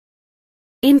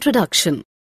Introduction.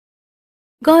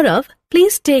 Gaurav,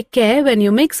 please take care when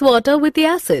you mix water with the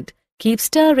acid. Keep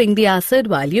stirring the acid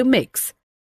while you mix.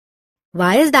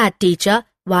 Why is that, teacher?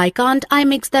 Why can't I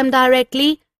mix them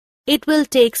directly? It will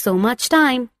take so much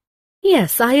time.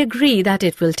 Yes, I agree that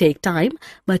it will take time,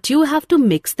 but you have to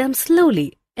mix them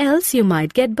slowly, else you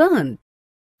might get burned.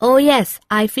 Oh yes,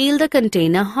 I feel the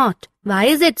container hot. Why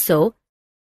is it so?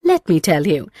 Let me tell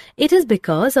you, it is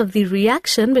because of the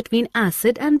reaction between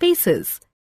acid and bases.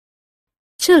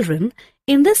 Children,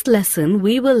 in this lesson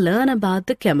we will learn about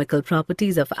the chemical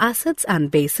properties of acids and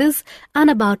bases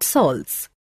and about salts.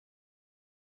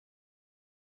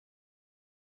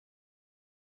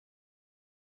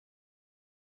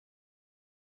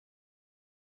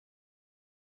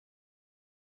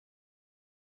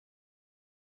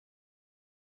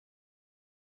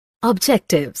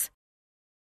 Objectives.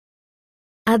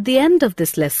 At the end of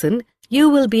this lesson, you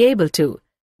will be able to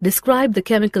describe the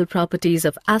chemical properties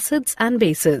of acids and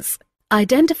bases,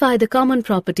 identify the common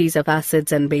properties of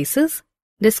acids and bases,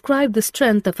 describe the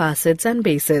strength of acids and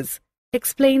bases,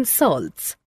 explain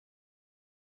salts.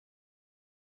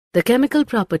 The chemical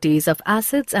properties of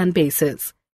acids and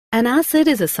bases. An acid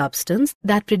is a substance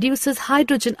that produces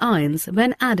hydrogen ions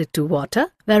when added to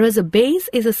water, whereas a base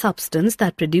is a substance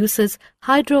that produces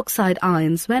hydroxide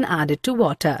ions when added to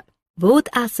water. Both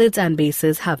acids and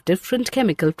bases have different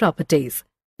chemical properties.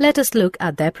 Let us look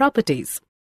at their properties.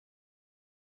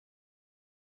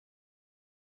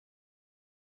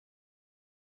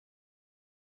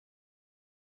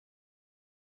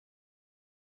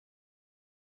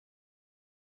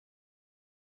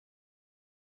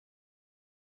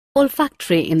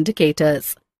 Olfactory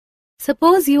indicators.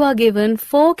 Suppose you are given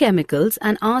 4 chemicals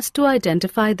and asked to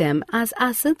identify them as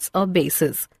acids or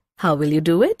bases. How will you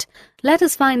do it? Let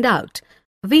us find out.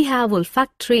 We have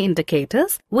olfactory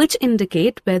indicators which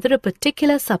indicate whether a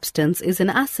particular substance is an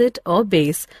acid or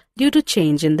base due to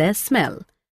change in their smell.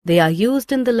 They are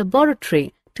used in the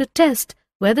laboratory to test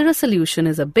whether a solution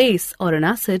is a base or an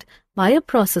acid by a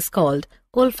process called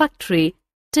olfactory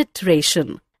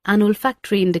titration. An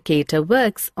olfactory indicator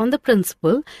works on the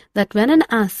principle that when an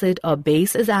acid or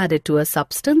base is added to a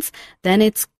substance, then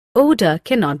its odor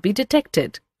cannot be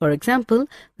detected. For example,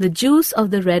 the juice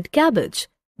of the red cabbage.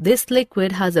 This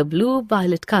liquid has a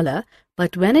blue-violet color,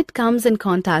 but when it comes in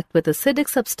contact with acidic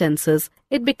substances,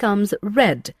 it becomes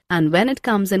red, and when it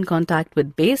comes in contact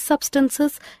with base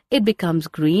substances, it becomes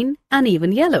green and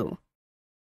even yellow.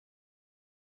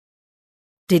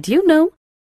 Did you know?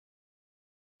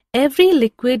 Every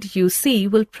liquid you see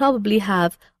will probably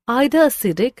have either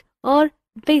acidic or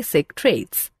basic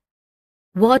traits.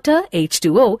 Water,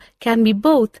 H2O, can be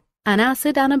both an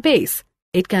acid and a base.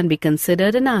 It can be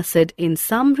considered an acid in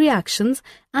some reactions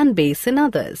and base in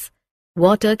others.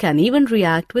 Water can even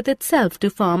react with itself to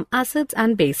form acids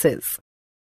and bases.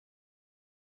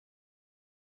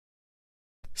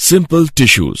 Simple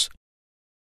tissues.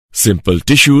 Simple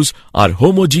tissues are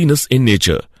homogeneous in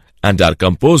nature and are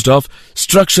composed of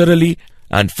structurally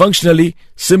and functionally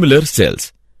similar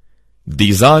cells.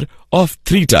 These are of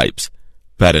 3 types: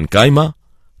 parenchyma,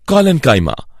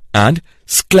 collenchyma, and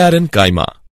sclerenchyma.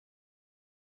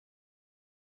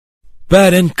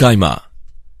 Parenchyma.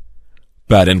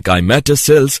 Parenchymatous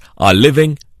cells are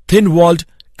living, thin-walled,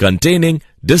 containing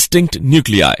distinct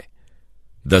nuclei.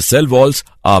 The cell walls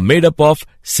are made up of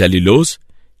cellulose,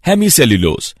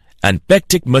 hemicellulose, and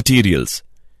pectic materials.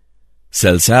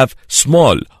 Cells have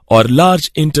small or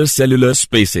large intercellular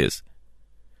spaces.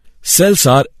 Cells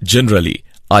are generally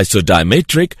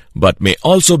isodiametric but may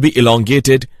also be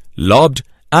elongated, lobed,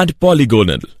 and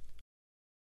polygonal.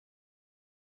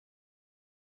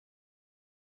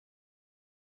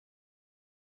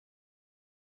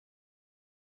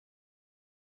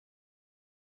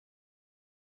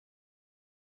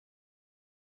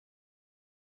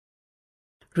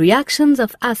 Reactions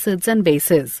of acids and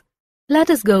bases. Let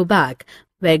us go back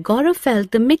where Gaurav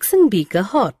felt the mixing beaker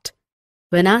hot.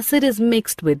 When acid is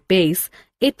mixed with base,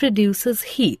 it produces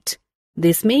heat.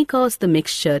 This may cause the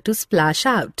mixture to splash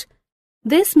out.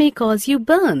 This may cause you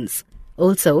burns.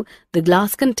 Also, the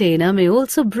glass container may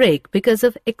also break because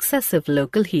of excessive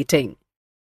local heating.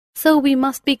 So we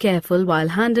must be careful while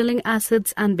handling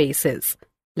acids and bases.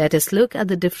 Let us look at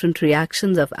the different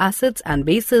reactions of acids and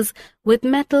bases with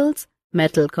metals,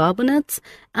 metal carbonates,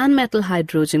 and metal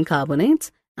hydrogen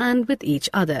carbonates, and with each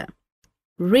other.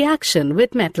 Reaction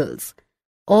with metals.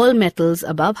 All metals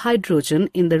above hydrogen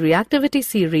in the reactivity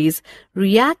series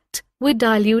react with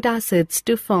dilute acids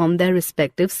to form their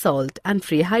respective salt and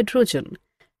free hydrogen.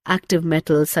 Active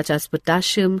metals such as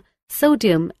potassium,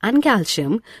 sodium, and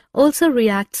calcium also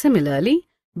react similarly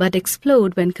but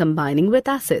explode when combining with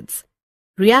acids.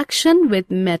 Reaction with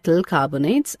metal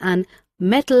carbonates and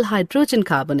metal hydrogen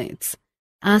carbonates.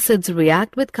 Acids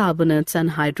react with carbonates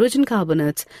and hydrogen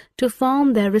carbonates to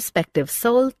form their respective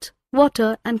salt,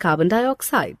 water, and carbon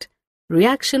dioxide.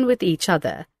 Reaction with each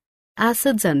other.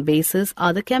 Acids and bases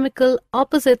are the chemical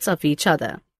opposites of each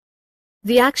other.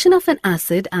 The action of an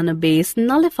acid and a base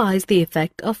nullifies the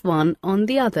effect of one on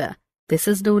the other. This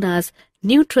is known as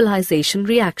neutralization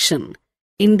reaction.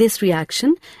 In this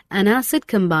reaction, an acid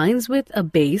combines with a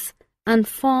base and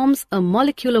forms a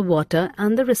molecule of water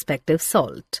and the respective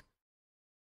salt.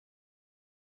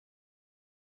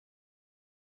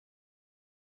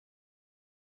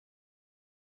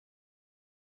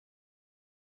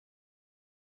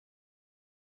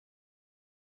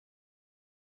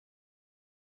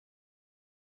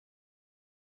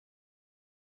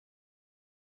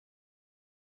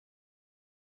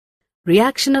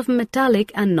 Reaction of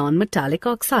metallic and non-metallic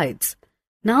oxides.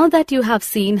 Now that you have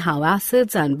seen how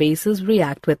acids and bases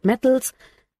react with metals,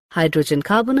 hydrogen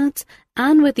carbonates,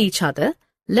 and with each other,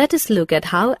 let us look at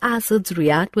how acids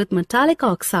react with metallic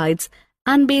oxides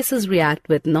and bases react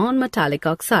with non-metallic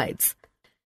oxides.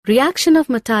 Reaction of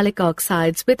metallic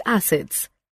oxides with acids.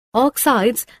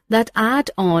 Oxides that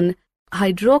add on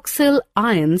hydroxyl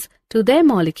ions to their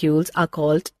molecules are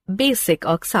called basic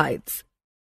oxides.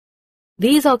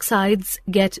 These oxides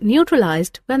get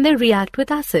neutralized when they react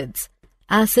with acids.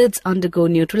 Acids undergo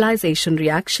neutralization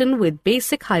reaction with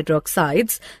basic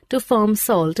hydroxides to form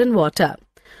salt and water.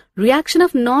 Reaction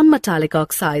of non-metallic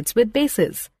oxides with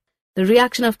bases. The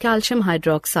reaction of calcium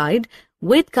hydroxide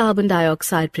with carbon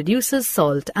dioxide produces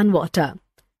salt and water.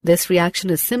 This reaction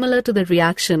is similar to the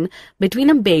reaction between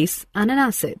a base and an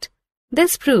acid.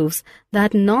 This proves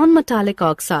that non-metallic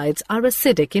oxides are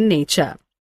acidic in nature.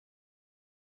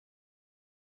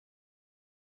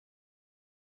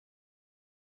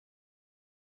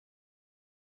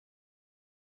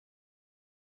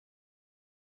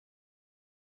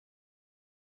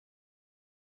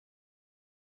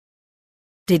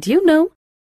 Did you know?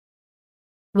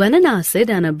 When an acid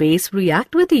and a base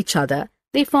react with each other,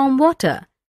 they form water.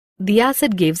 The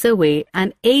acid gives away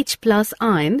an H+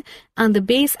 ion and the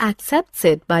base accepts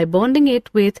it by bonding it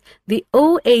with the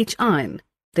OH ion.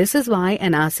 This is why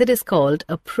an acid is called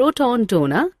a proton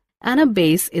donor and a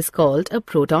base is called a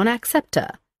proton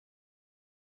acceptor.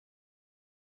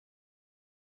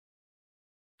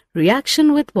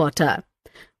 Reaction with water.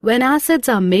 When acids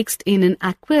are mixed in an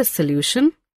aqueous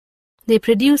solution, they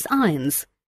produce ions.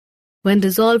 When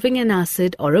dissolving an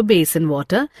acid or a base in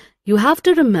water, you have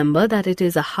to remember that it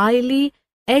is a highly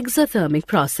exothermic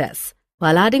process.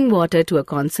 While adding water to a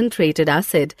concentrated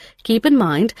acid, keep in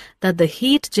mind that the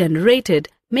heat generated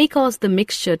may cause the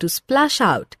mixture to splash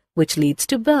out, which leads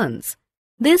to burns.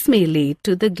 This may lead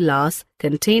to the glass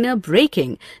container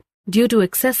breaking due to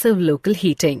excessive local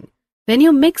heating. When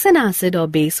you mix an acid or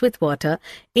base with water,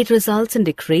 it results in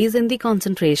decrease in the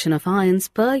concentration of ions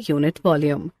per unit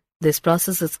volume. This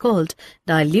process is called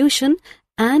dilution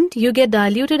and you get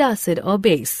diluted acid or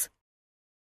base.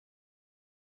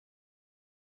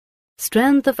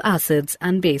 Strength of acids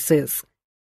and bases.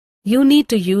 You need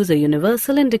to use a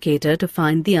universal indicator to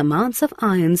find the amounts of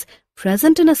ions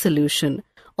present in a solution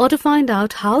or to find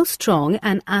out how strong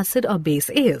an acid or base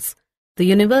is. The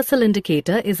universal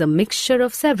indicator is a mixture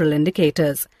of several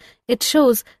indicators. It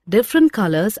shows different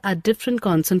colors at different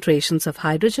concentrations of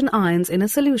hydrogen ions in a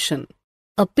solution.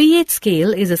 A pH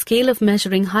scale is a scale of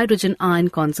measuring hydrogen ion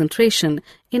concentration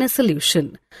in a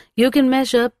solution. You can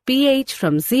measure pH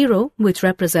from 0, which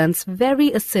represents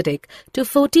very acidic, to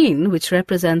 14, which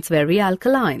represents very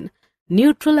alkaline.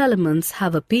 Neutral elements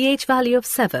have a pH value of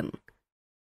 7.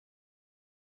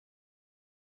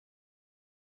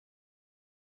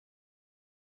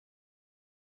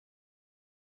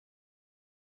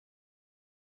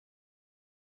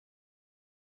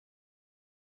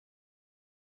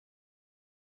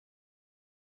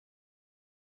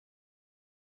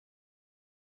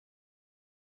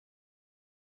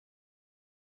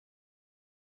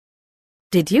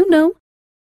 Did you know?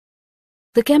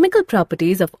 The chemical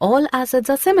properties of all acids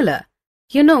are similar.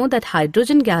 You know that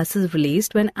hydrogen gas is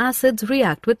released when acids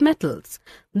react with metals.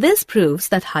 This proves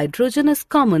that hydrogen is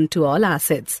common to all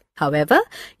acids. However,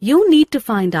 you need to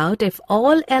find out if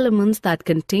all elements that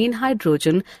contain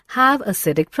hydrogen have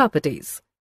acidic properties.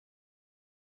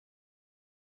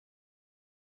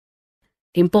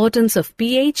 Importance of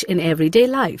pH in everyday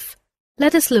life.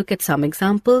 Let us look at some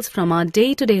examples from our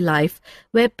day-to-day life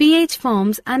where pH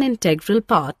forms an integral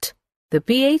part. The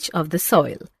pH of the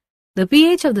soil. The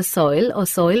pH of the soil or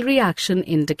soil reaction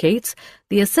indicates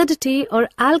the acidity or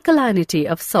alkalinity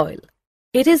of soil.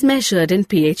 It is measured in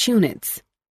pH units.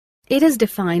 It is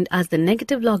defined as the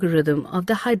negative logarithm of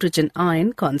the hydrogen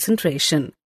ion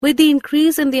concentration. With the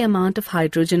increase in the amount of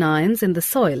hydrogen ions in the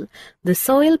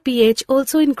soil pH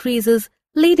also increases,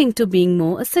 leading to being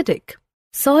more acidic.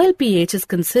 Soil pH is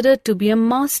considered to be a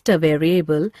master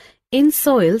variable in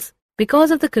soils because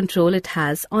of the control it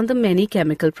has on the many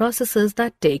chemical processes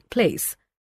that take place.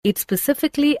 It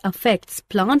specifically affects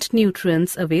plant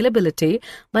nutrients availability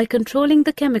by controlling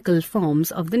the chemical forms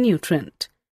of the nutrient.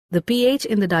 The pH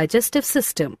in the digestive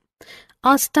system.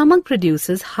 Our stomach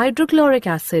produces hydrochloric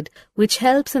acid, which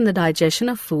helps in the digestion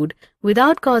of food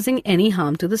without causing any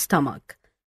harm to the stomach.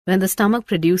 When the stomach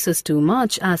produces too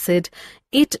much acid,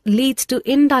 it leads to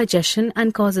indigestion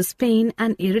and causes pain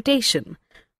and irritation.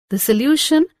 The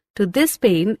solution to this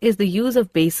pain is the use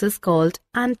of bases called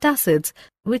antacids,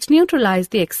 which neutralize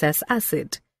the excess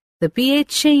acid. The pH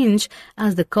change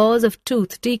as the cause of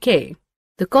tooth decay.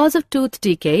 The cause of tooth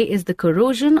decay is the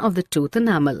corrosion of the tooth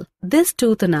enamel. This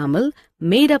tooth enamel,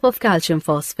 made up of calcium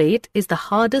phosphate, is the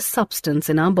hardest substance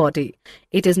in our body.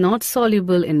 It is not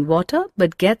soluble in water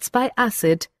but gets by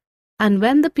acid, and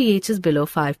when the pH is below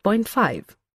 5.5.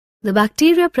 The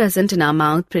bacteria present in our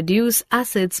mouth produce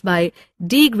acids by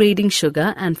degrading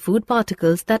sugar and food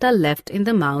particles that are left in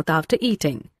the mouth after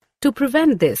eating. To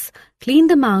prevent this, clean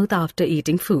the mouth after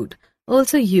eating food.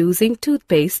 Also, using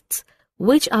toothpastes,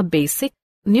 which are basic,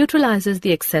 neutralizes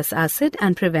the excess acid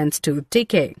and prevents tooth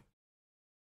decay.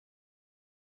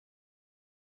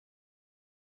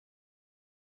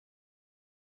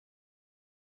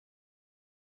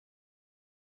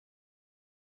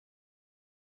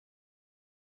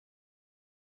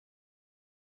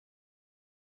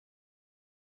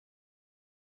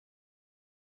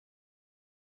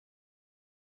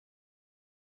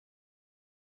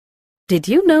 Did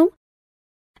you know?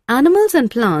 Animals and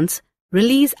plants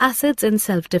release acids in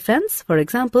self-defense. For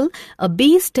example, a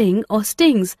bee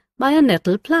stings by a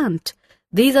nettle plant.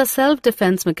 These are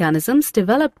self-defense mechanisms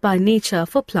developed by nature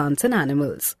for plants and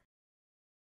animals.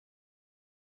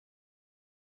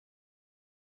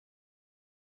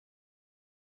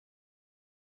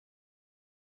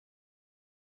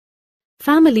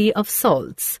 Family of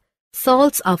salts.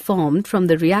 Salts are formed from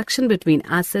the reaction between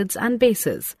acids and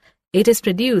bases. It is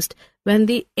produced when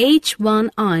the H1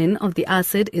 ion of the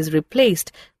acid is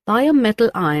replaced by a metal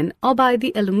ion or by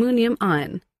the ammonium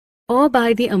ion.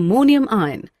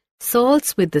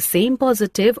 Salts with the same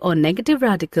positive or negative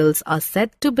radicals are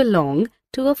said to belong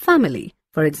to a family.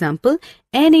 For example,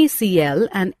 NaCl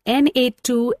and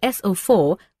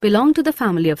Na2SO4 belong to the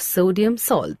family of sodium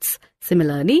salts.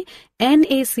 Similarly,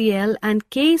 NaCl and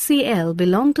KCl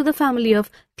belong to the family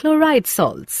of chloride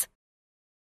salts.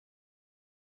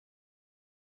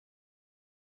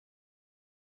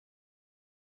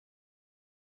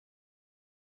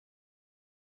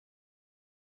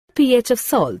 pH of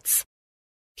salts.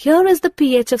 Here is the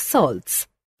pH of salts.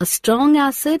 A strong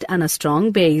acid and a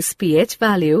strong base pH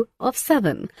value of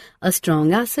 7. A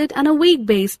strong acid and a weak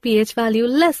base pH value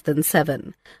less than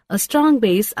 7. A strong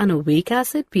base and a weak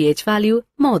acid pH value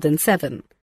more than 7.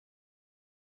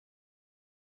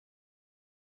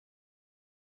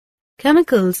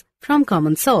 Chemicals from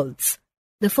common salts.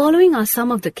 The following are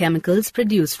some of the chemicals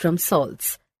produced from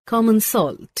salts. Common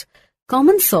salt.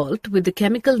 Common salt with the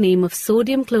chemical name of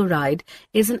sodium chloride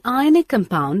is an ionic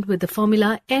compound with the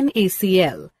formula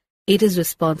NaCl. It is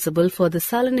responsible for the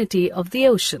salinity of the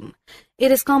ocean. It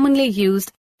is commonly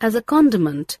used as a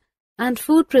condiment and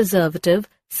food preservative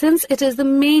since it is the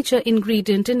major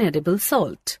ingredient in edible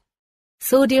salt.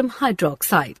 Sodium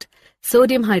hydroxide.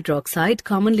 Sodium hydroxide,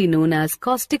 commonly known as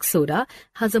caustic soda,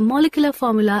 has a molecular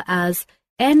formula as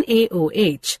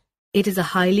NaOH. It is a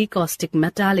highly caustic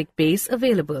metallic base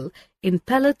available in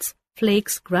pellets,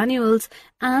 flakes, granules,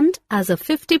 and as a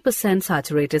 50%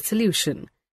 saturated solution.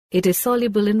 It is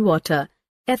soluble in water,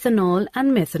 ethanol,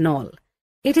 and methanol.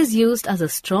 It is used as a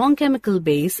strong chemical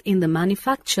base in the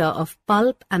manufacture of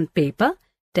pulp and paper,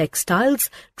 textiles,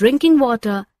 drinking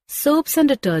water, soaps and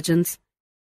detergents,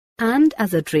 and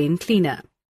as a drain cleaner.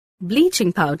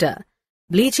 Bleaching powder.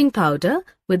 Bleaching powder,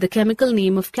 with the chemical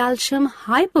name of calcium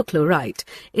hypochlorite,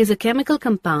 is a chemical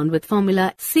compound with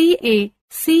formula CaClO2.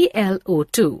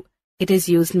 It is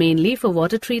used mainly for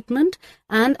water treatment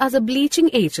and as a bleaching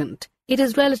agent. It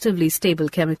is relatively stable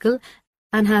chemical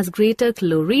and has greater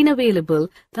chlorine available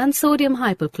than sodium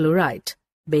hypochlorite.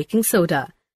 Baking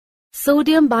soda.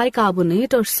 Sodium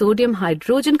bicarbonate or sodium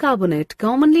hydrogen carbonate,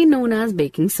 commonly known as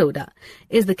baking soda,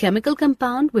 is the chemical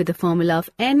compound with the formula of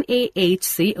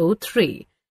NaHCO3.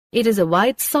 It is a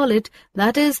white solid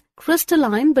that is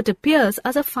crystalline but appears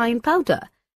as a fine powder.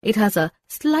 It has a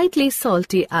slightly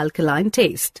salty alkaline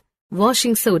taste.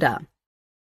 Washing soda.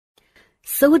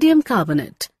 Sodium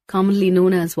carbonate, commonly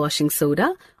known as washing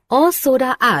soda, or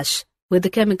soda ash with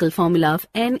the chemical formula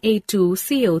of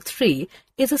Na2CO3,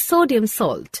 is a sodium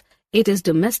salt. It is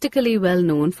domestically well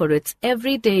known for its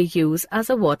everyday use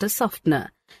as a water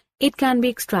softener. It can be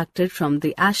extracted from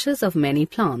the ashes of many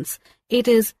plants. It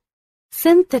is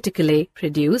synthetically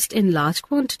produced in large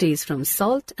quantities from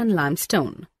salt and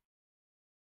limestone.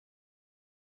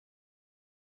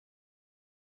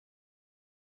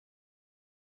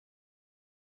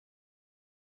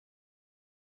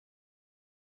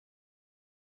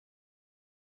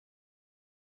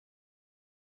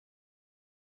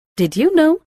 Did you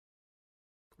know?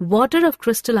 Water of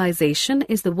crystallization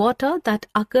is the water that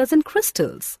occurs in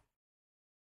crystals.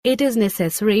 It is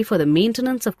necessary for the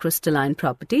maintenance of crystalline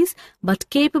properties but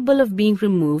capable of being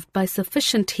removed by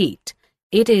sufficient heat.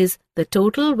 It is the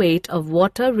total weight of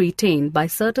water retained by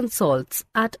certain salts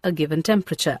at a given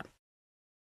temperature.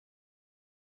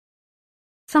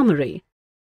 Summary.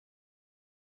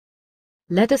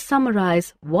 Let us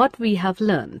summarize what we have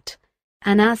learnt.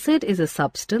 An acid is a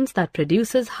substance that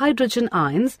produces hydrogen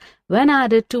ions when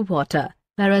added to water,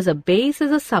 whereas a base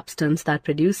is a substance that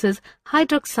produces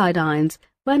hydroxide ions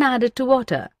when added to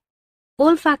water.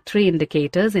 Olfactory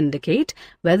indicators indicate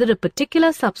whether a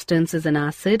particular substance is an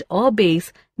acid or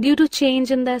base due to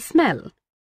change in their smell.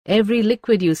 Every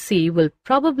liquid you see will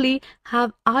probably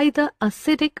have either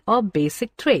acidic or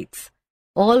basic traits.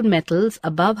 All metals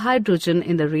above hydrogen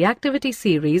in the reactivity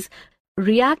series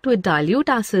react with dilute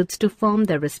acids to form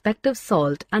their respective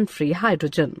salt and free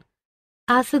hydrogen.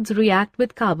 Acids react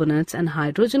with carbonates and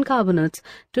hydrogen carbonates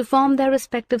to form their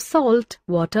respective salt,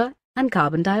 water, and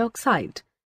carbon dioxide.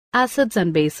 Acids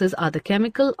and bases are the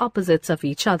chemical opposites of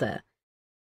each other.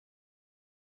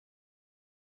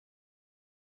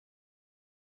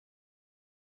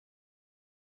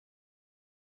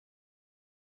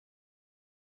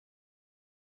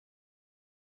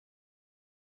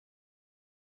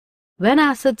 When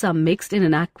acids are mixed in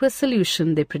an aqueous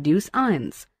solution, they produce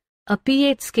ions. A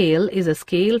pH scale is a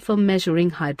scale for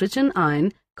measuring hydrogen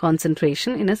ion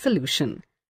concentration in a solution.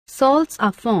 Salts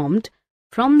are formed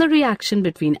from the reaction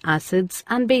between acids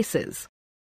and bases.